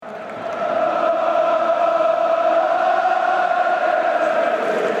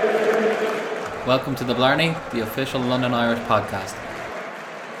Welcome to the Blarney, the official London Irish podcast.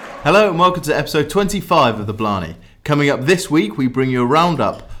 Hello and welcome to episode 25 of the Blarney. Coming up this week, we bring you a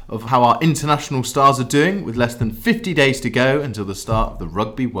roundup of how our international stars are doing with less than 50 days to go until the start of the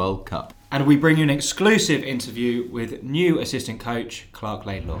Rugby World Cup. And we bring you an exclusive interview with new assistant coach Clark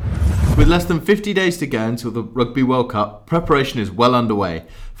Laidlaw. With less than 50 days to go until the Rugby World Cup, preparation is well underway.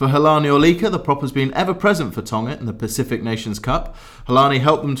 For Halani Orlika, the prop has been ever present for Tonga in the Pacific Nations Cup. Halani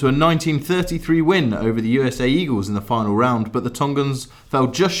helped them to a 1933 win over the USA Eagles in the final round, but the Tongans fell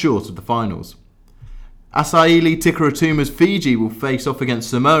just short of the finals. Asaili Tikaratuma's Fiji will face off against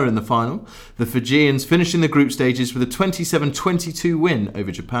Samoa in the final, the Fijians finishing the group stages with a 27-22 win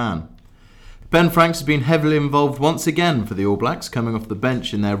over Japan. Ben Franks has been heavily involved once again for the All Blacks, coming off the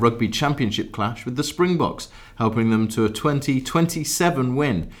bench in their Rugby Championship clash with the Springboks, helping them to a 20-27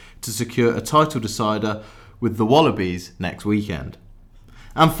 win to secure a title decider with the Wallabies next weekend.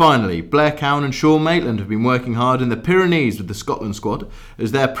 And finally, Blair Cowan and Sean Maitland have been working hard in the Pyrenees with the Scotland squad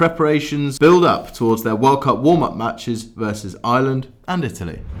as their preparations build up towards their World Cup warm-up matches versus Ireland and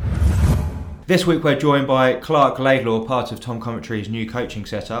Italy. This week we're joined by Clark Laidlaw, part of Tom Commentary's new coaching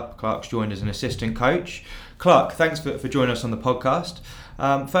setup. Clark's joined as an assistant coach. Clark, thanks for joining us on the podcast.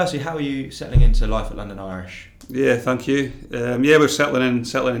 Firstly, how are you settling into life at London Irish? Yeah, thank you. We're settling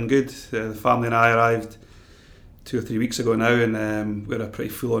in good. The family and I arrived 2 or 3 weeks ago now, and we had a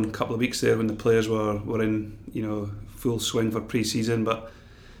pretty full-on couple of weeks there when the players were in full swing for pre-season. But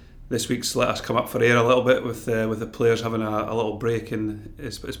this week's let us come up for air a little bit with the players having a little break and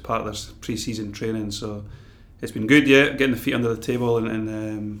as part of their pre-season training. So it's been good, getting the feet under the table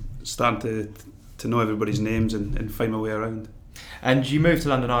and starting to know everybody's names and find my way around. And you moved to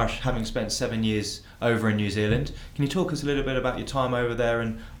London Irish having spent 7 years over in New Zealand. Can you talk us a little bit about your time over there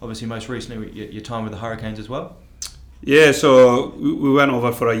and obviously most recently your time with the Hurricanes as well? Yeah, so we went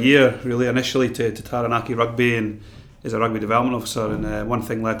over for a year really initially to Taranaki Rugby and as a rugby development officer, and one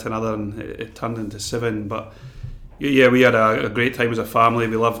thing led to another and it turned into 7. But yeah, we had a great time as a family.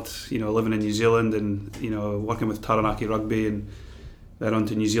 We loved living in New Zealand and working with Taranaki Rugby and then on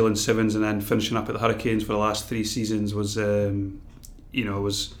to New Zealand Sevens and then finishing up at the Hurricanes for the last 3 seasons was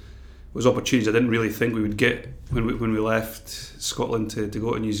opportunities I didn't really think we would get when we left Scotland to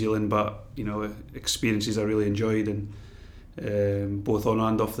go to New Zealand, but experiences I really enjoyed and both on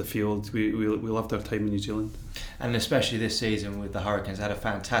and off the field. We loved our time in New Zealand. And especially this season with the Hurricanes, had a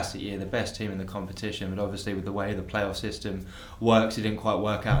fantastic year, the best team in the competition, but obviously with the way the playoff system works, it didn't quite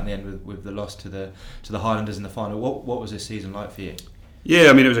work out in the end with the loss to the Highlanders in the final. What was this season like for you? Yeah,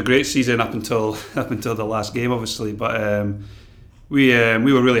 I mean it was a great season up until the last game, obviously, but we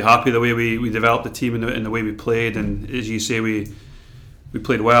were really happy the way we developed the team and the way we played, and as you say, we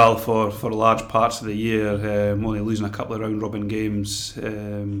played well for large parts of the year, only losing a couple of round robin games,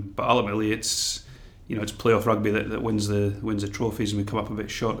 but ultimately it's playoff rugby that wins the trophies, and we come up a bit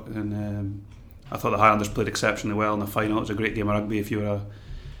short. And I thought the Highlanders played exceptionally well in the final. It was a great game of rugby if you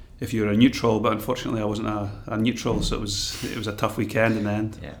were a neutral, but unfortunately I wasn't a neutral, so it was a tough weekend in the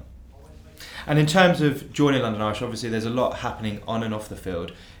end. Yeah. And in terms of joining London Irish, obviously there's a lot happening on and off the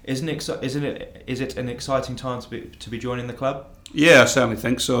field. Is it an exciting time to be joining the club? Yeah, I certainly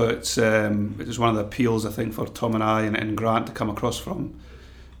think so. It was one of the appeals I think for Tom and I and Grant to come across from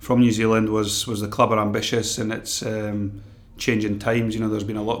New Zealand was the club are ambitious and it's changing times. There's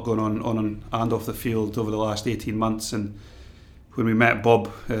been a lot going on and off the field over the last 18 months, and when we met Bob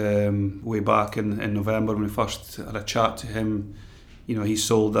way back in November when we first had a chat to him, he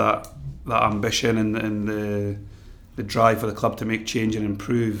sold that ambition and the drive for the club to make change and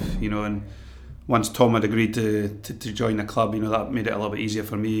improve, and once Tom had agreed to join the club, that made it a little bit easier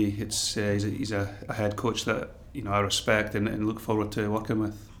for me. He's a head coach that I respect and look forward to working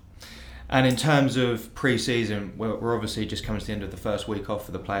with. And in terms of pre-season, we're obviously just coming to the end of the first week off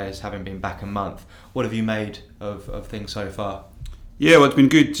for the players, having been back a month. What have you made of things so far? Yeah, well, it's been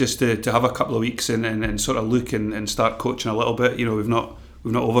good just to have a couple of weeks and sort of look and start coaching a little bit. We've not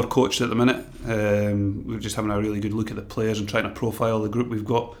overcoached at the minute. We're just having a really good look at the players and trying to profile the group we've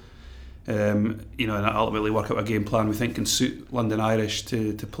got. And ultimately work out a game plan we think can suit London Irish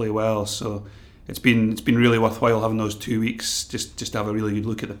to play well. So it's been really worthwhile having those 2 weeks just to have a really good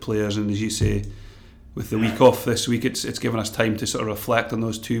look at the players. And as you say, with the week off this week, it's given us time to sort of reflect on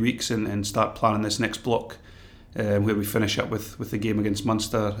those 2 weeks and start planning this next block where we finish up with the game against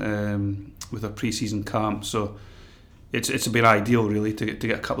Munster with our pre-season camp. So it's been ideal really to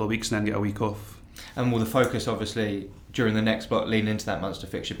get a couple of weeks and then get a week off. And will the focus obviously during the next block leading into that Munster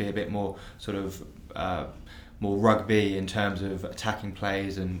fixture be a bit more sort of more rugby in terms of attacking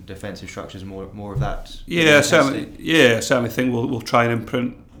plays and defensive structures, more of that? Yeah, certainly. Yeah, certainly think we'll try and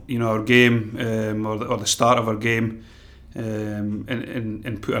imprint our game or the start of our game,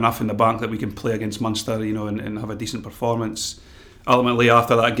 and put enough in the bank that we can play against Munster, and have a decent performance. Ultimately,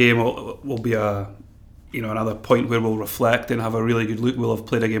 after that game, will be another point where we'll reflect and have a really good look. We'll have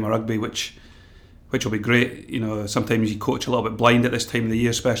played a game of rugby, which will be great. Sometimes you coach a little bit blind at this time of the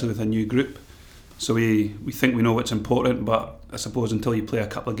year, especially with a new group. So we think we know what's important, but I suppose until you play a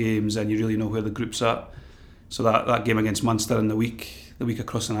couple of games, then you really know where the group's at. So that game against Munster in the week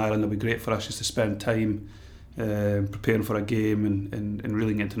across in Ireland will be great for us, just to spend time preparing for a game and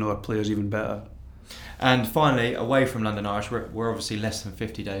really getting to know our players even better. And finally, away from London Irish, we're obviously less than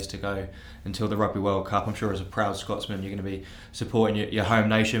 50 days to go until the Rugby World Cup. I'm sure as a proud Scotsman you're going to be supporting your home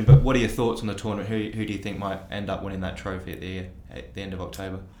nation, but what are your thoughts on the tournament? Who do you think might end up winning that trophy at the end of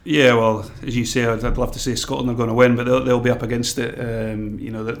October? Yeah, well, as you say, I'd love to say Scotland are going to win, but they'll be up against it.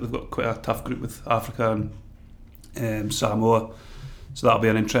 They've got quite a tough group with Africa and Samoa, so that'll be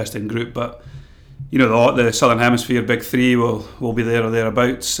an interesting group. But the Southern Hemisphere Big Three will be there or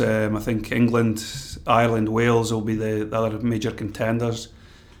thereabouts. I think England, Ireland, Wales will be the other major contenders,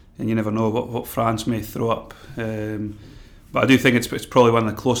 and you never know what France may throw up. But I do think it's probably one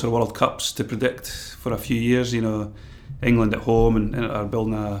of the closer World Cups to predict for a few years. England at home and are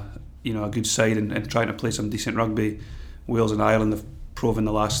building a good side and trying to play some decent rugby. Wales and Ireland have proven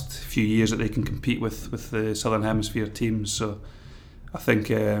the last few years that they can compete with the Southern Hemisphere teams. So I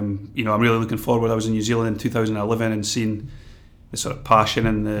think I'm really looking forward. I was in New Zealand in 2011 and seeing the sort of passion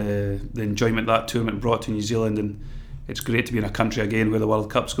and the enjoyment that tournament brought to New Zealand, and it's great to be in a country again where the World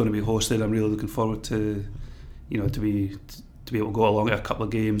Cup's going to be hosted. I'm really looking forward to be able to go along at a couple of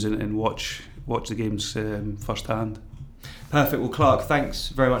games and watch the games firsthand. Perfect. Well, Clark, thanks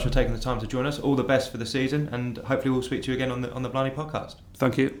very much for taking the time to join us. All the best for the season, and hopefully we'll speak to you again on the Blarney podcast.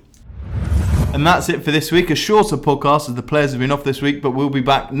 Thank you. And that's it for this week. A shorter podcast as the players have been off this week, but we'll be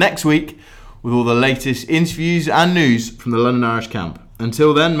back next week with all the latest interviews and news from the London Irish camp.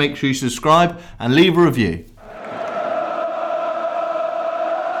 Until then, make sure you subscribe and leave a review.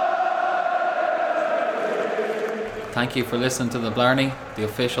 Thank you for listening to the Blarney, the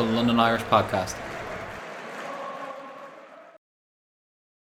official London Irish podcast.